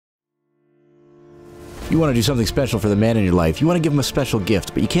You want to do something special for the man in your life. You want to give him a special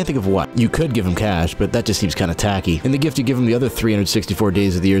gift, but you can't think of what. You could give him cash, but that just seems kind of tacky. And the gift you give him the other 364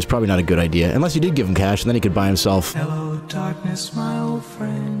 days of the year is probably not a good idea, unless you did give him cash, and then he could buy himself. Hello, darkness, my old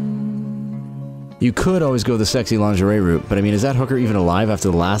friend. You could always go the sexy lingerie route, but I mean, is that hooker even alive after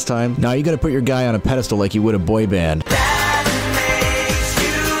the last time? Nah, you gotta put your guy on a pedestal like you would a boy band.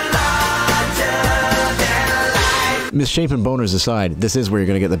 Misshapen boners aside, this is where you're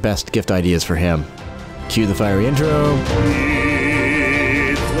gonna get the best gift ideas for him. Cue the fiery intro.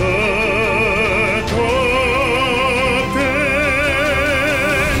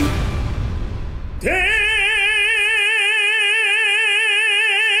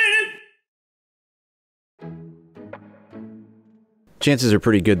 Chances are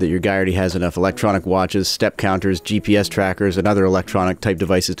pretty good that your guy already has enough electronic watches, step counters, GPS trackers, and other electronic type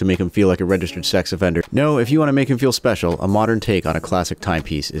devices to make him feel like a registered sex offender. No, if you want to make him feel special, a modern take on a classic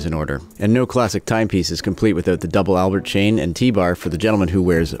timepiece is in order. And no classic timepiece is complete without the double Albert chain and T-bar for the gentleman who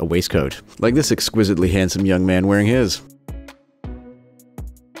wears a waistcoat. Like this exquisitely handsome young man wearing his.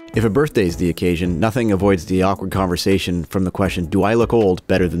 If a birthday is the occasion, nothing avoids the awkward conversation from the question, do I look old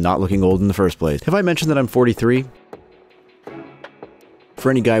better than not looking old in the first place? Have I mentioned that I'm 43? For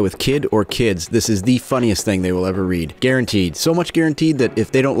any guy with kid or kids, this is the funniest thing they will ever read. Guaranteed. So much guaranteed that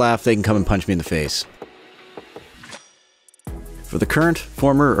if they don't laugh, they can come and punch me in the face. For the current,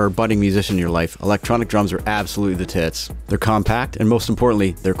 former, or budding musician in your life, electronic drums are absolutely the tits. They're compact, and most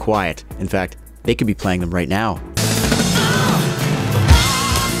importantly, they're quiet. In fact, they could be playing them right now.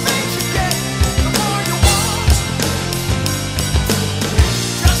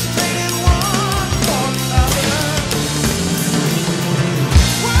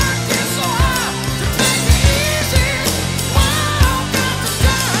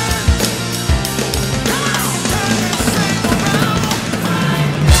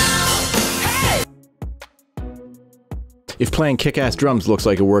 If playing kick-ass drums looks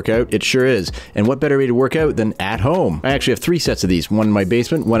like a workout, it sure is. And what better way to work out than at home? I actually have 3 sets of these, one in my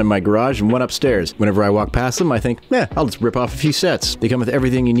basement, one in my garage, and one upstairs. Whenever I walk past them, I think, I'll just rip off a few sets. They come with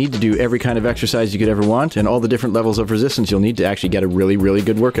everything you need to do every kind of exercise you could ever want, and all the different levels of resistance you'll need to actually get a really, really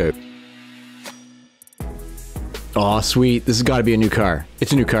good workout. Aw, sweet. This has got to be a new car.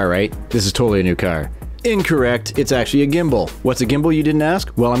 It's a new car, right? This is totally a new car. Incorrect. It's actually a gimbal. What's a gimbal, you didn't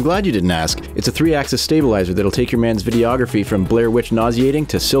ask? Well, I'm glad you didn't ask. It's a 3-axis stabilizer that'll take your man's videography from Blair Witch nauseating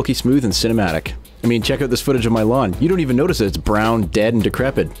to silky smooth and cinematic. I mean, check out this footage of my lawn. You don't even notice that it's brown, dead, and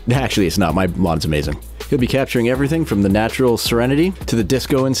decrepit. Actually, it's not. My lawn's amazing. He'll be capturing everything from the natural serenity to the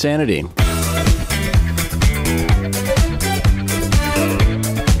disco insanity.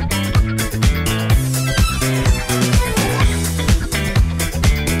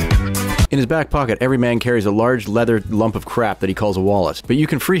 In his back pocket, every man carries a large leather lump of crap that he calls a wallet, but you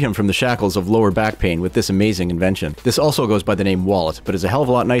can free him from the shackles of lower back pain with this amazing invention. This also goes by the name wallet, but is a hell of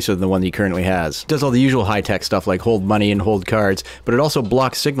a lot nicer than the one he currently has. It does all the usual high-tech stuff like hold money and hold cards, but it also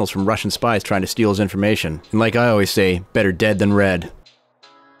blocks signals from Russian spies trying to steal his information. And like I always say, better dead than red.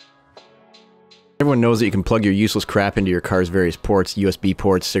 Everyone knows that you can plug your useless crap into your car's various ports, USB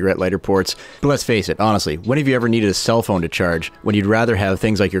ports, cigarette lighter ports. But let's face it, honestly, when have you ever needed a cell phone to charge when you'd rather have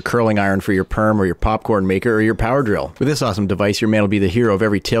things like your curling iron for your perm or your popcorn maker or your power drill? With this awesome device, your man will be the hero of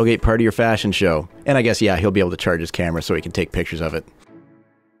every tailgate party or fashion show. And I guess, yeah, he'll be able to charge his camera so he can take pictures of it.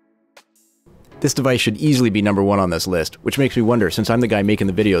 This device should easily be #1 on this list, which makes me wonder, since I'm the guy making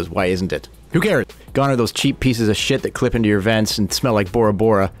the videos, why isn't it? Who cares? Gone are those cheap pieces of shit that clip into your vents and smell like Bora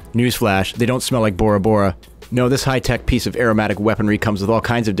Bora. Newsflash, they don't smell like Bora Bora. No, this high-tech piece of aromatic weaponry comes with all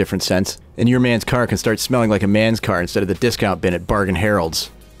kinds of different scents, and your man's car can start smelling like a man's car instead of the discount bin at Bargain Harold's.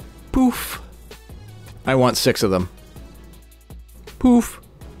 Poof. I want 6 of them. Poof.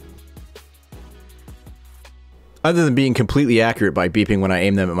 Other than being completely accurate by beeping when I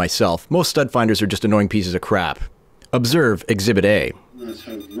aim them at myself, most stud finders are just annoying pieces of crap. Observe Exhibit A. Let's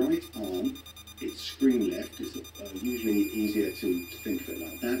have right arm, it's screen left, it's usually easier to think of it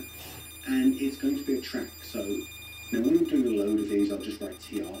like that, and it's going to be a track, so now when I'm doing a load of these I'll just write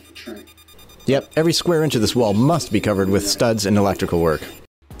TR for track. Yep, every square inch of this wall must be covered with studs and electrical work.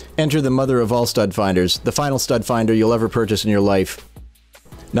 Enter the mother of all stud finders, the final stud finder you'll ever purchase in your life.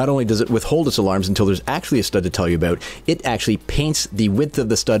 Not only does it withhold its alarms until there's actually a stud to tell you about, it actually paints the width of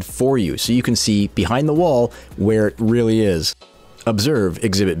the stud for you so you can see behind the wall where it really is. Observe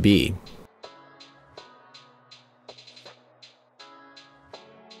Exhibit B.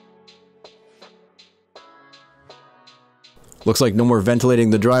 Looks like no more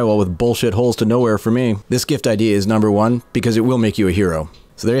ventilating the drywall with bullshit holes to nowhere for me. This gift idea is #1 because it will make you a hero.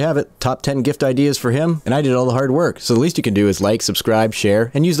 So there you have it, top 10 gift ideas for him, and I did all the hard work, so the least you can do is like, subscribe, share,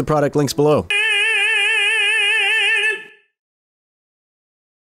 and use the product links below.